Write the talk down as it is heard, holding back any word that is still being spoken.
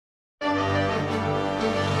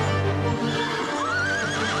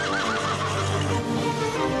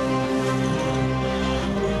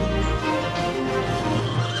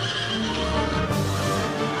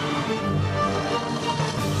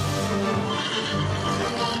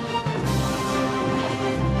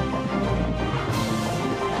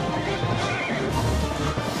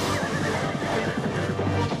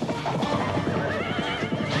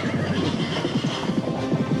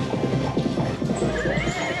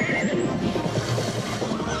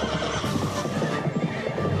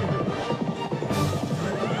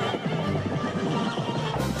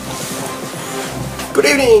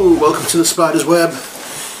Good evening, welcome to the Spider's Web.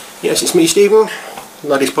 Yes, it's me, Stephen.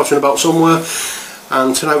 Laddie's pottering about somewhere,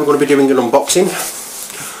 and tonight we're going to be doing an unboxing.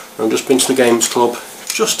 I've just been to the games club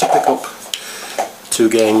just to pick up 2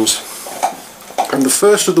 games, and the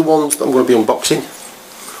first of the ones that I'm going to be unboxing,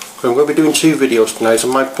 I'm going to be doing 2 videos tonight.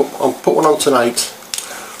 I'll put one on tonight,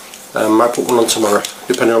 might put one on tomorrow,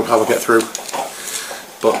 depending on how I get through.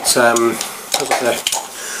 But as I say,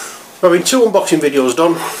 I've been 2 unboxing videos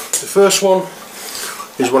done. The first one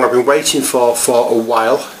is one I've been waiting for a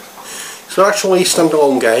while. It's not actually a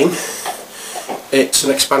standalone game. It's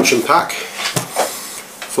an expansion pack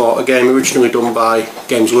for a game originally done by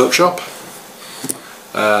Games Workshop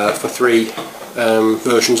for 3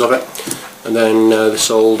 versions of it, and then they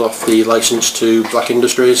sold off the license to Black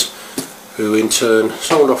Industries, who in turn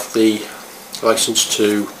sold off the license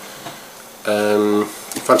to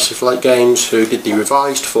Fantasy Flight Games, who did the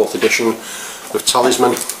revised 4th edition of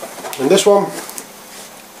Talisman. And this one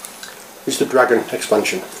is the Dragon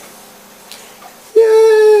expansion.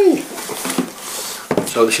 Yay!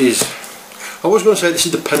 So this is, I was going to say this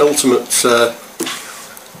is the penultimate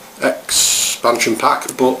expansion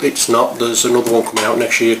pack, but it's not. There's another one coming out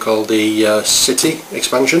next year called the City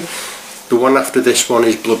expansion. The one after this one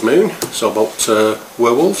is Blood Moon, so about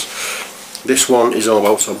werewolves. This one is all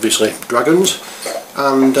about, obviously, dragons.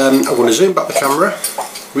 And I'm going to zoom back the camera,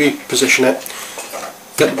 reposition it,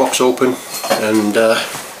 get the box open, and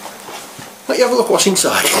let you have a look what's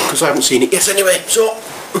inside, because I haven't seen it yet anyway, so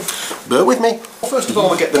bear with me. First of all,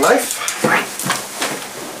 we get the knife,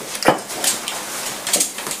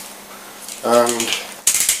 and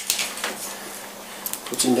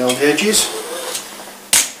putting down the edges,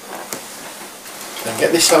 and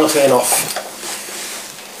get this cellophane off.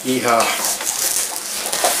 Yeehaw.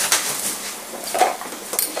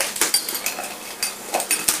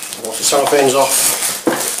 Once the cellophane's off,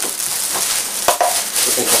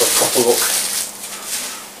 we can have a proper look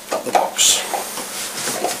at the box.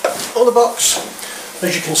 On the box,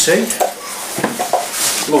 as you can see,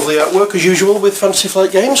 lovely artwork as usual with Fantasy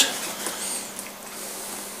Flight Games.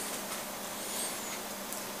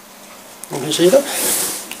 You can see that.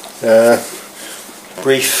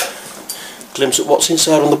 Brief glimpse at what's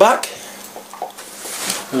inside on the back,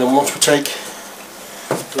 and then once we take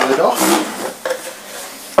the lid off,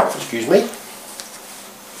 excuse me,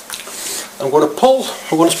 I'm going to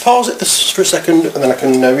pause it for a second, and then I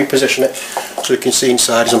can reposition it so you can see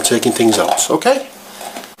inside as I'm taking things out. Okay?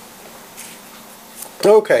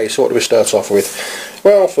 Okay, so what do we start off with?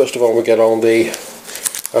 Well, first of all we get on the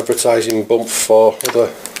advertising bump for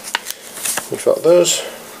in fact there's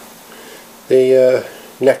the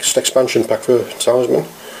next expansion pack for Talisman,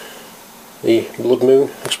 the Blood Moon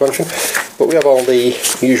expansion. But we have all the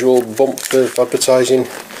usual bump of advertising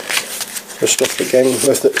for stuff that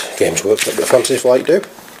Games Workshop, that Fantasy Flight do.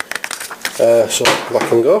 So that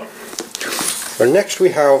can go. And next we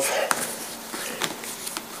have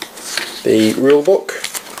the rule book.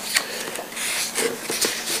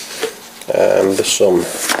 There's some,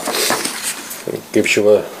 it gives you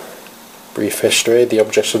a brief history, the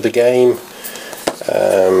objects of the game.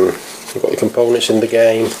 You've got the components in the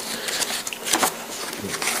game.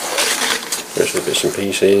 There's the bits and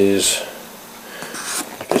pieces.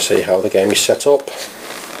 You can see how the game is set up.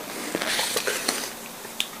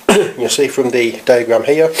 You'll see from the diagram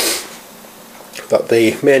here that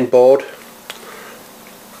the main board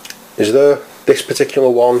is there. This particular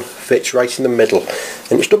one fits right in the middle,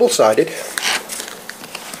 and it's double-sided.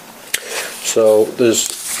 So there's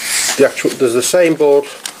the same board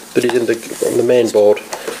that is on the main board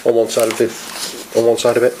on one side of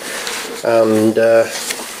it, and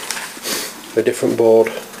a different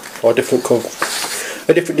board, or a different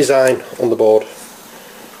design on the board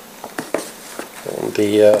on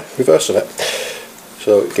the reverse of it.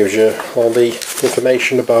 So it gives you all the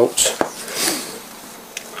information about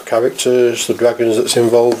characters, the dragons that's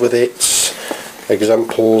involved with it,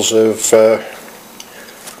 examples of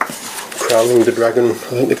crowning the dragon, I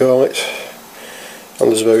think they call it. And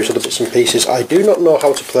there's various other bits and pieces. I do not know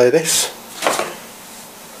how to play this.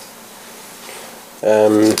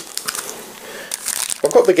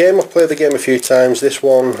 I've got the game, I've played the game a few times. This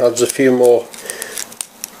one adds a few more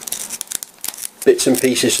bits and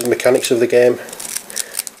pieces to the mechanics of the game.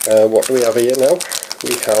 What do we have here now?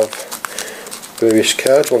 We have various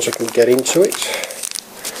cards, once I can get into it.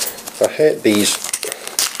 I hate these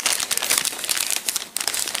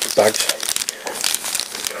bags.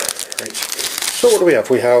 Right. So what do we have?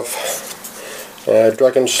 We have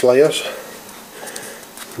Dragon Slayers.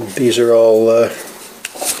 These are all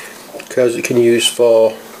cards that you can use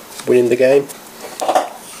for winning the game.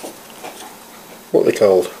 What are they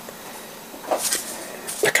called?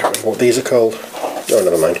 what these are called. Oh,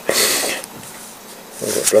 never mind.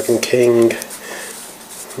 We've got Dragon King.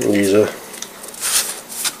 These are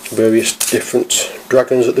various different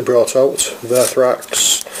dragons that they brought out.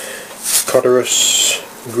 Verthrax, Codorus,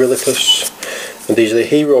 Grillicus, and these are the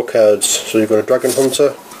hero cards. So you've got a Dragon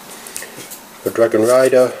Hunter, a Dragon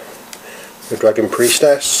Rider, a Dragon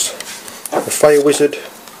Priestess, a Fire Wizard,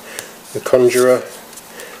 a Conjurer,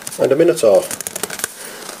 and a Minotaur.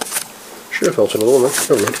 Should have felt another one then,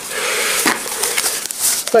 never mind.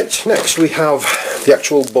 Right, next we have the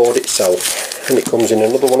actual board itself, and it comes in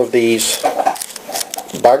another one of these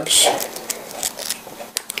bags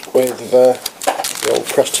with the old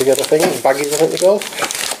pressed together thing, baggies I think they're called.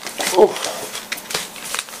 Oh.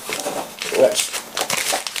 Let's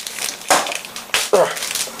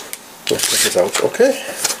take this out, okay.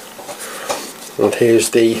 And here's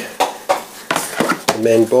the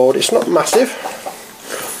main board. It's not massive,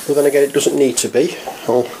 but then again it doesn't need to be.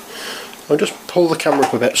 I'll just pull the camera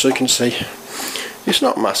up a bit so you can see. It's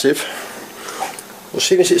not massive. As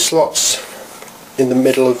soon as it slots in the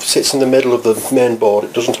middle of, sits in the middle of the main board,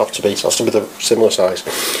 it doesn't have to be. It has to be the similar size.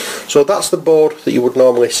 So that's the board that you would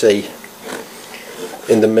normally see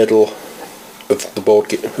in the middle of the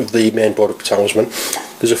board, of the main board of Talisman.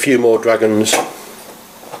 There's a few more dragons.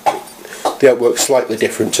 The artwork's slightly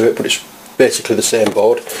different to it, but it's basically the same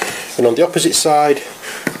board. And on the opposite side,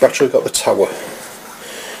 you've actually got the tower.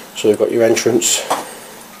 So you've got your entrance,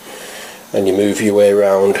 and you move your way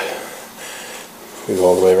around. Move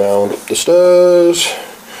all the way around, up the stairs,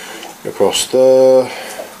 across there,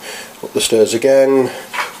 up the stairs again,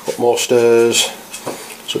 up more stairs,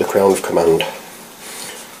 to the Crown of Command.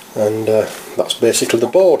 And that's basically the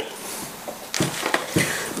board.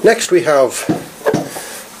 Next we have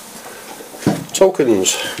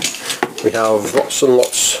tokens. We have lots and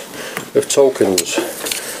lots of tokens.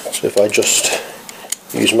 So if I just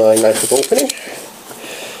use my knife of opening,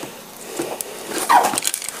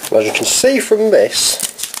 and as you can see from this,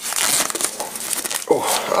 oh,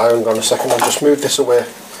 hang on a second, I'll just move this away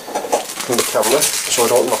from the camera so I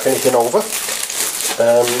don't knock anything over.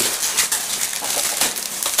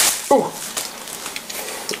 Oh,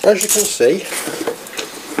 as you can see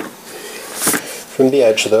from the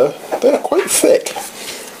edge there, they're quite thick.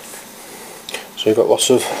 So you've got lots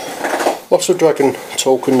of dragon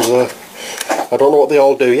tokens there. I don't know what they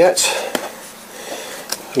all do yet.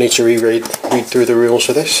 I need to read through the rules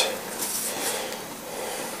for this.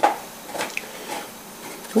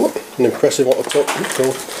 Oh, an impressive lot of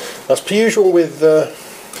tokens. As per usual with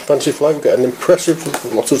Fantasy Flight, we get an impressive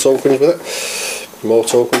lot of tokens with it. More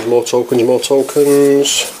tokens, more tokens, more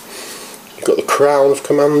tokens. You've got the Crown of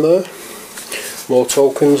Command there. More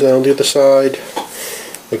tokens there on the other side.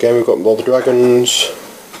 Again, we've got all the dragons.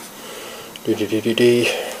 There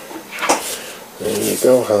you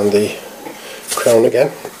go, and the crown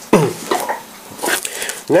again.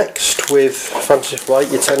 Next, with Fantasy Flight,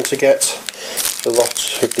 you tend to get a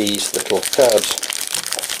lot of these little cards.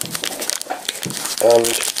 And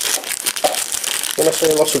when I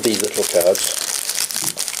say a lot of these little cards,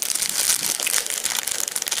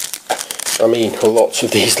 I mean a lot of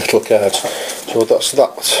these little cards. So that's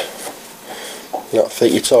that. I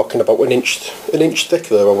think you're talking about an inch thick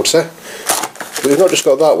there, I would say. But you've not just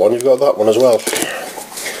got that one, you've got that one as well.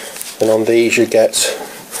 And on these you get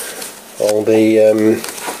all the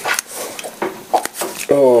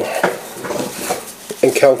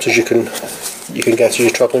encounters you can get as you're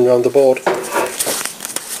travelling around the board.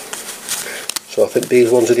 So I think these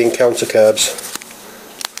ones are the encounter cards,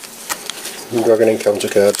 the dragon encounter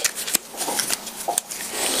cards,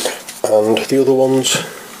 and the other ones,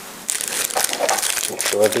 I'm not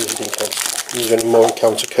sure whether these are any more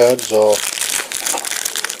encounter cards or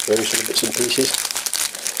various other bits and pieces.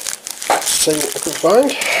 Let's see what I can find.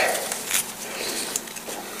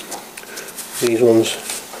 These ones,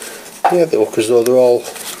 yeah, they look as though they're all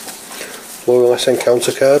more or less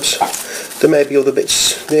encounter cards. There may be other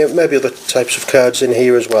bits, maybe other types of cards in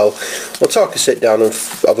here as well. I'll take a sit down and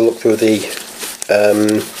have a look through the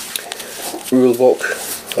rule book.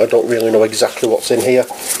 I don't really know exactly what's in here,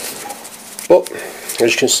 but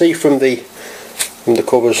as you can see from the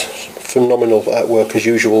covers, phenomenal artwork as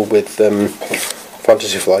usual with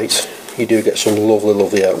Fantasy Flight. You do get some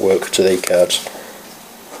lovely artwork to the cards.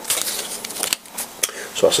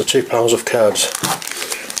 So that's the 2 piles of cards.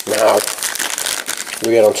 Now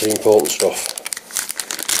we get on to the important stuff.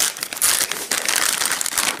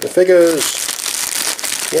 The figures!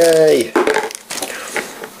 Yay!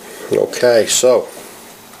 Okay, so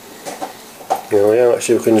here we are. Let's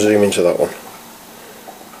see if we can zoom into that one.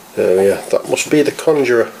 There we are. That must be the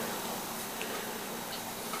Conjurer.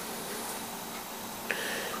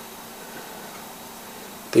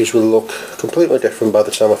 These will look completely different by the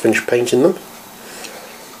time I finish painting them.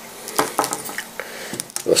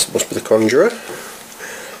 This must be the Conjurer,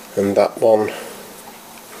 and that one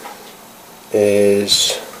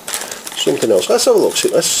is something else. Let's have a look.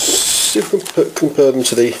 Let's see if we can compare them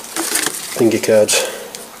to the thingy cards.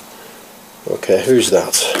 Okay, who's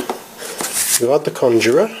that? You had the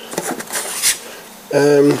Conjurer.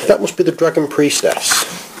 That must be the Dragon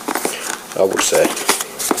Priestess, I would say.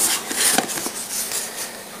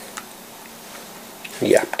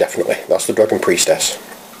 Yeah, definitely. That's the Dragon Priestess.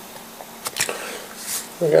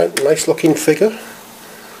 Okay, nice looking figure.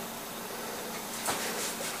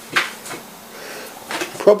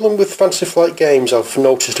 Problem with Fantasy Flight games I've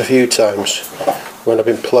noticed a few times when I've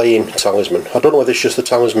been playing Talisman. I don't know whether it's just the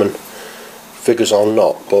Talisman figures or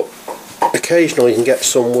not, but occasionally you can get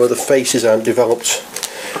some where the faces aren't developed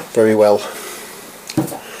very well.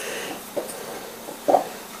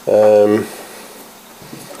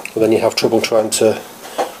 But then you have trouble trying to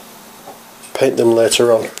paint them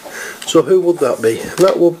later on. So who would that be?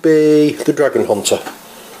 That would be the Dragon Hunter.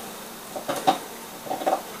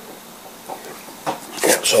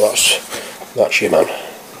 Yeah, so that's your man.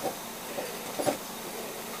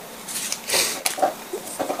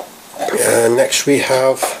 Next we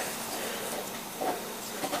have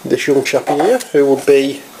this young chap here, who would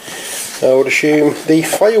be, I would assume, the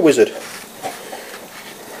Fire Wizard.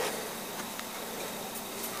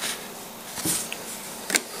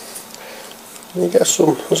 You get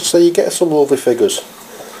some, as I say, you get some lovely figures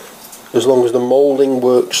as long as the moulding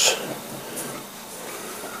works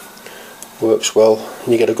well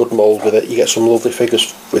and you get a good mould with it. You get some lovely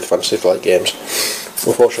figures with Fantasy Flight games.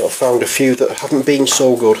 Unfortunately, I've found a few that haven't been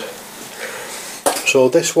so good. So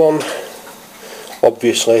this one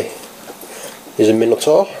obviously is a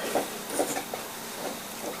Minotaur.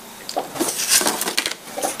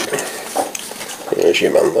 Here's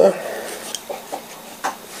your man there.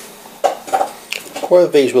 Whether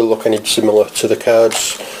these will look any similar to the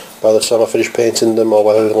cards by the time I finish painting them, or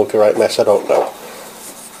whether they'll look a right mess, I don't know.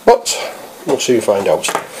 But we'll soon find out.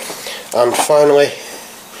 And finally,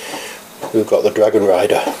 we've got the Dragon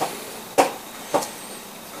Rider.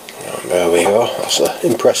 There we go, that's an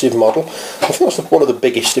impressive model. I think that's one of the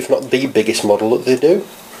biggest, if not the biggest model that they do,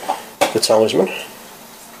 the Talisman.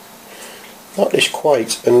 That is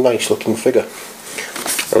quite a nice looking figure.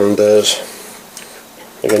 And there's,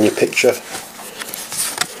 again, your picture,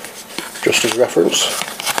 just as reference.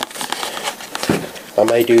 I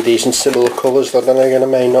may do these in similar colours, but then again I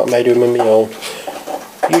may not, I may do them in my own.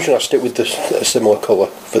 Usually I stick with a similar colour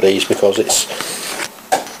for these because it's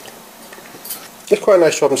quite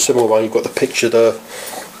nice to have them similar while you've got the picture there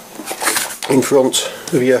in front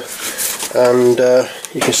of you, and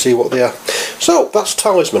you can see what they are. So that's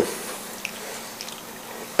Talisman.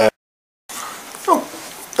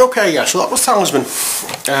 Okay, yeah, so that was Talisman,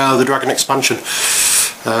 the Dragon expansion.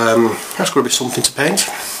 That's going to be something to paint.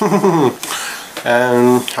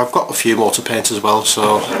 I've got a few more to paint as well,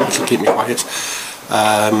 so that'll keep me quiet.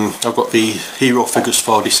 I've got the Hero Figures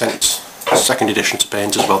 4 Descent 2nd edition to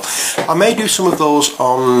paint as well. I may do some of those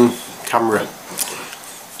on camera.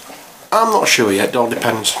 I'm not sure yet, it all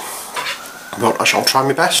depends. But I shall try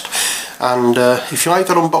my best. And if you like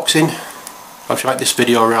that unboxing, or if you like this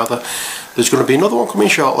video rather, there's going to be another one coming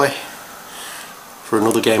shortly for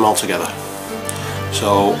another game altogether.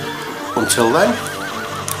 So until then,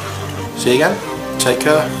 see you again, take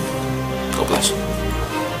care, God bless.